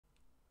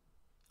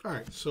All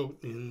right, so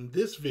in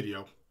this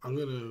video, I'm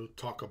going to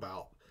talk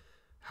about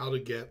how to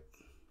get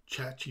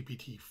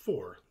ChatGPT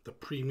 4, the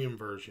premium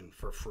version,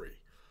 for free.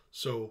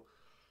 So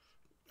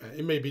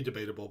it may be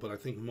debatable, but I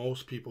think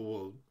most people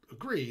will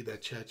agree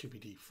that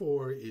ChatGPT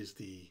 4 is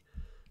the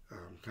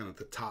kind of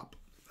the top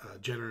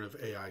generative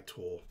AI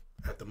tool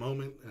at the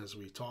moment as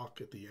we talk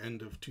at the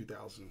end of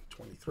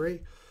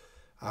 2023.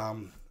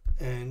 Um,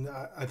 and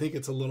I think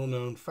it's a little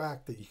known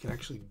fact that you can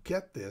actually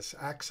get this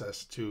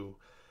access to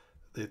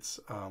its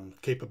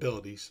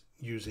capabilities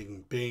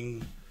using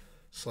Bing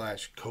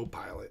slash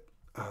Copilot.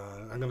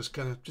 I'm going to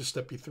kind of just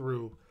step you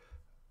through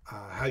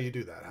how you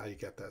do that, how you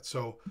get that.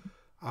 So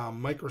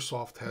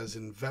Microsoft has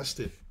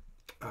invested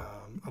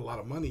a lot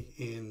of money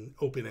in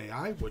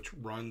OpenAI, which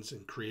runs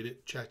and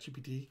created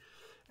ChatGPT.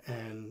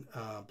 And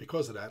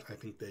because of that, I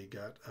think they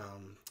got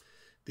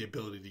the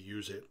ability to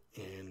use it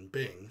in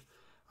Bing.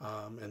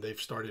 And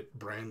they've started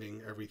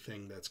branding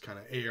everything that's kind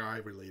of AI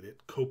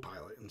related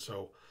Copilot. And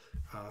so,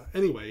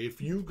 anyway,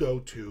 if you go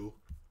to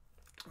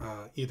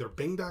either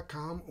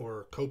bing.com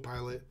or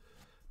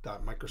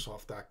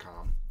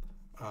copilot.microsoft.com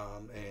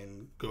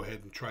and go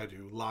ahead and try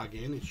to log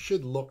in, it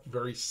should look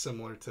very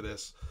similar to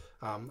this.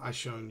 I've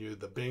shown you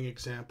the Bing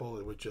example,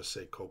 it would just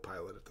say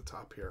Copilot at the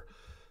top here.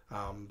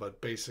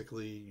 But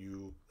basically,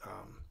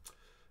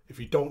 if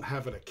you don't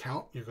have an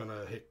account, you're going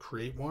to hit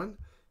create one,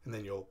 and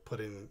then you'll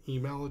put in an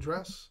email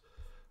address.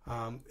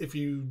 If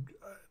you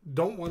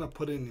don't want to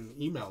put in an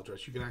email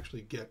address, you can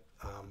actually get,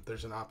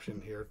 there's an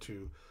option here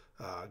to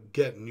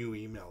get new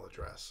email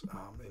address,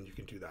 and you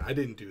can do that. I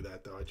didn't do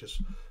that though. I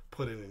just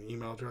put in an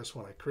email address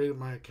when I created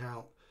my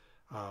account,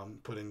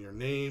 put in your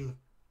name,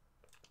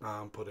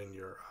 put in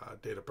your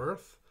date of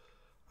birth,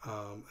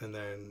 and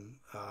then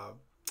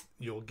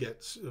you'll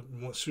get,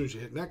 as soon as you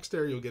hit next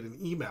there, you'll get an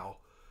email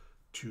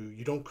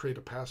you don't create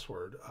a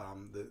password.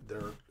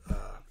 Their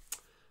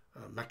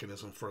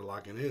mechanism for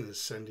logging in is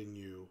sending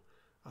you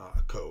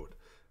a code.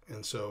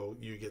 And so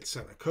you get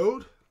sent a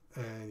code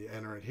and you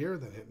enter it here,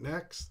 then hit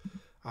next.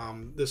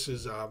 This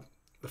is the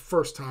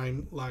first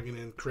time logging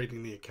in,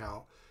 creating the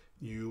account.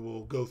 You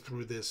will go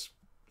through this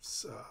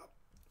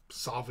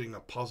solving a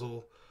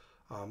puzzle.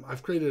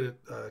 I've created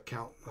an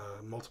account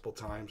multiple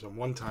times, and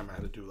one time I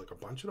had to do like a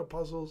bunch of the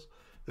puzzles.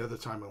 The other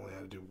time I only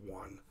had to do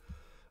one.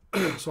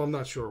 So I'm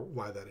not sure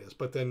why that is.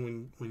 But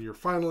then when you're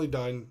finally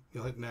done,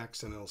 you'll hit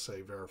next and it'll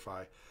say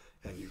verify,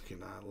 and you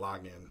can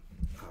log in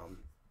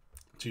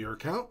to your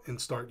account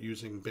and start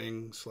using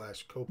Bing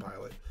slash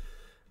Copilot.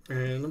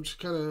 And I'm just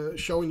kind of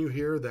showing you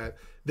here that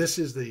this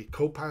is the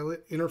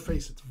Copilot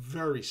interface. It's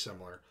very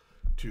similar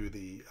to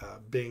the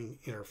Bing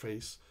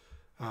interface.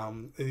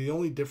 And the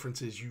only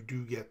difference is you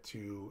do get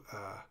to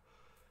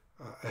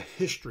a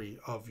history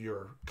of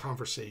your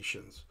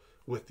conversations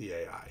with the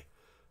AI.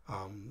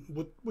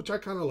 Which I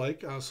kind of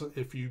like. So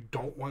if you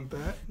don't want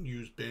that,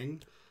 use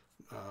Bing.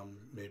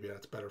 Maybe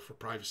that's better for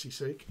privacy's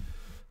sake,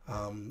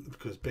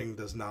 because Bing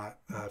does not.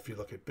 If you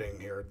look at Bing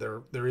here,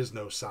 there is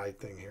no side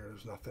thing here.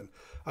 There's nothing.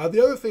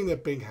 The other thing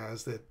that Bing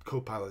has that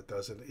Copilot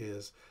doesn't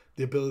is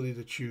the ability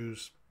to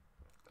choose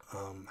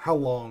how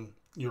long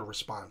your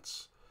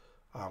response,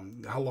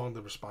 how long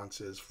the response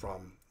is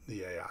from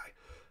the AI.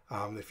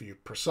 If you're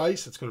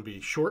precise, it's going to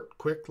be short,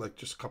 quick, like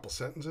just a couple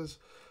sentences.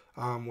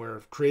 Where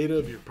if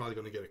creative, you're probably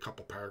going to get a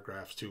couple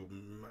paragraphs to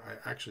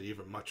actually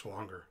even much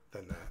longer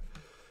than that.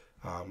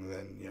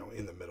 Then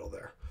in the middle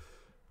there.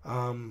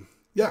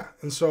 Yeah,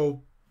 and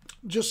so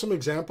just some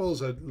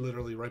examples. I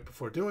literally right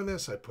before doing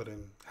this, I put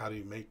in how do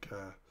you make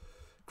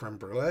creme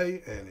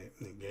brulee, and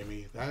it gave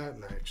me that,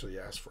 and I actually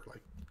asked for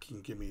like, can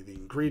you give me the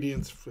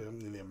ingredients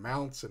and the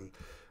amounts, and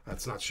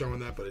it's not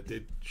showing that, but it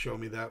did show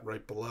me that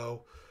right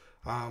below.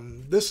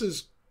 This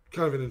is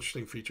kind of an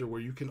interesting feature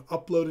where you can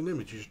upload an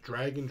image. You just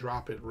drag and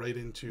drop it right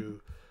into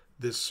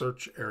this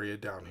search area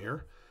down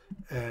here,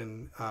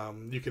 and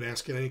you can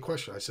ask it any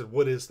question. I said,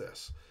 what is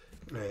this?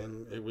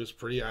 And it was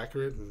pretty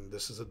accurate, and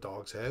this is a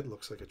dog's head.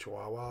 Looks like a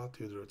chihuahua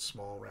due to its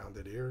small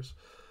rounded ears.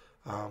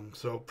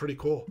 So pretty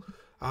cool.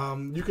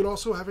 You can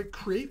also have it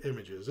create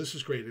images. This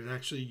is great, and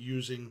actually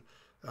using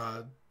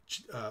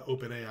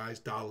OpenAI's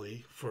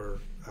DALL-E for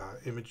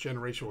image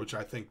generation, which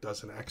I think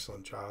does an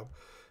excellent job.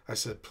 I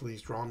said,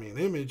 please draw me an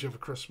image of a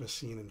Christmas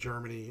scene in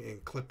Germany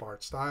in clip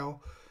art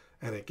style.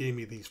 And it gave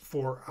me these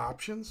 4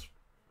 options,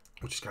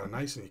 which is kind of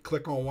nice. And you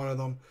click on one of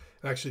them.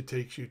 It actually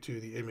takes you to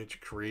the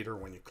image creator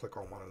when you click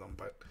on one of them,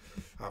 but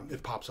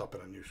it pops up in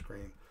a new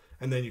screen.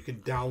 And then you can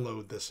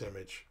download this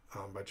image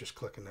by just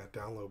clicking that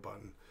download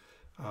button.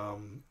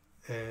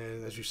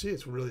 And as you see,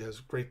 it really has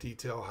great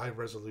detail, high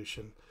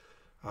resolution.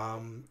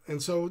 And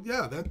so,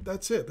 yeah,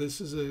 that's it. This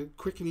is a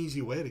quick and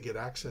easy way to get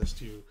access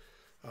to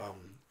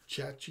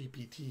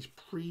ChatGPT's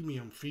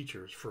premium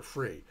features for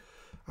free.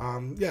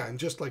 Yeah, and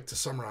just like to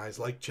summarize,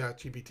 like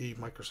ChatGPT,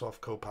 Microsoft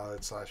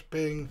Copilot /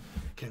 Bing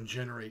can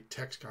generate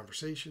text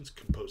conversations,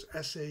 compose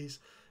essays.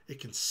 It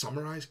can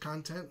summarize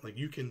content. Like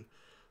you can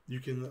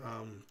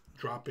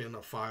drop in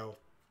a file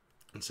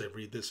and say,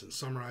 read this and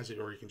summarize it,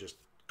 or you can just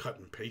cut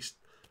and paste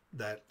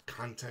that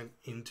content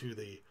into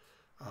the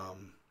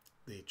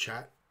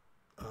chat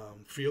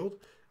field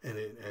and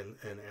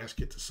ask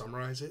it to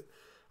summarize it.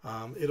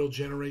 It'll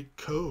generate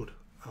code.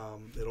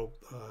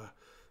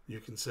 You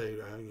can say,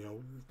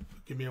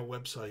 give me a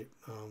website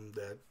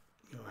that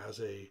has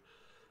a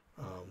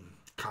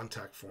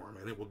contact form,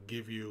 and it will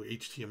give you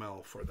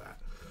HTML for that.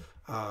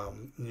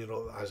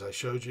 As I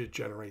showed you, it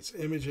generates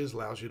images,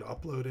 allows you to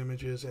upload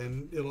images,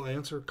 and it'll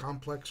answer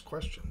complex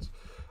questions.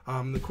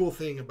 The cool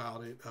thing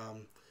about it,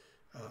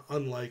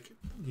 unlike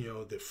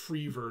the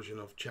free version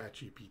of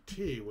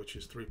ChatGPT, which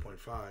is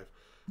 3.5,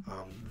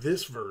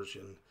 this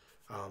version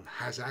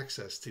has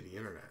access to the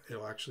internet.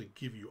 It'll actually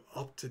give you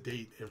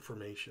up-to-date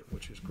information,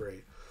 which is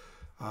great.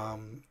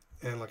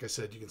 And like I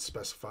said, you can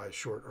specify a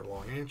short or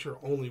long answer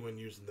only when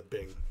using the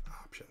Bing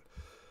option.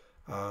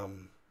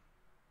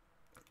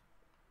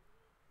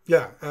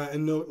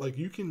 And note, like,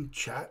 you can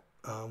chat.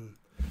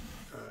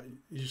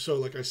 So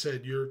like I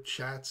said, your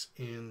chats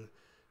in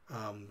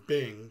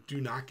Bing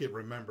do not get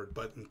remembered,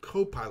 but in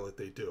Copilot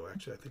they do.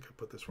 Actually, I think I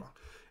put this wrong.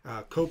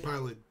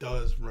 Copilot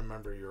does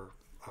remember your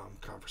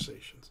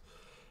conversations.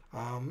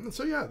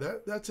 So yeah,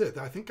 that's it.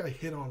 I think I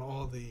hit on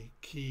all the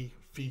key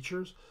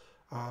features.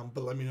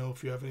 But let me know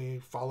if you have any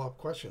follow-up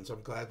questions.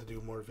 I'm glad to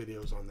do more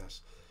videos on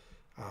this.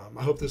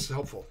 I hope this is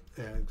helpful,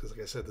 and because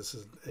like I said, this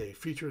is a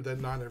feature that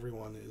not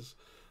everyone is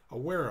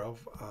aware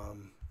of,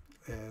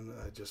 and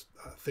I just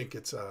think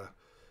it's a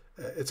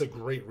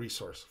great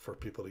resource for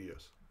people to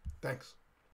use. Thanks.